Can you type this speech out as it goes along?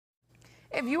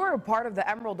If you are a part of the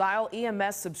Emerald Isle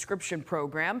EMS subscription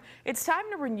program, it's time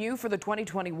to renew for the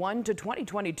 2021 to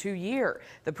 2022 year.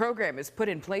 The program is put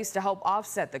in place to help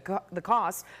offset the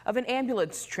cost of an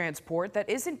ambulance transport that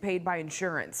isn't paid by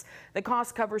insurance. The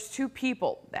cost covers two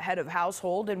people, the head of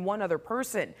household and one other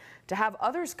person. To have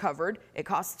others covered, it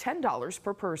costs $10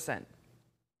 per person.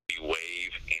 You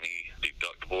waive any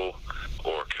deductible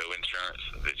or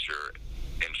co-insurance that your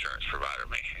insurance provider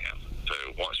may have. So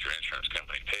once your insurance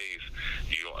company pays,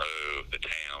 you don't owe the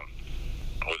town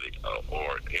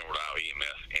or Emerald Isle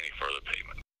EMS any further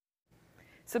payment.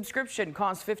 Subscription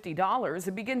costs $50.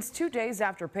 It begins 2 days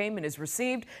after payment is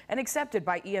received and accepted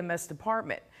by EMS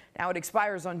department. Now it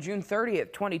expires on June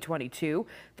 30th, 2022.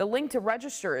 The link to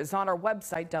register is on our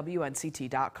website,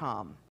 WNCT.com.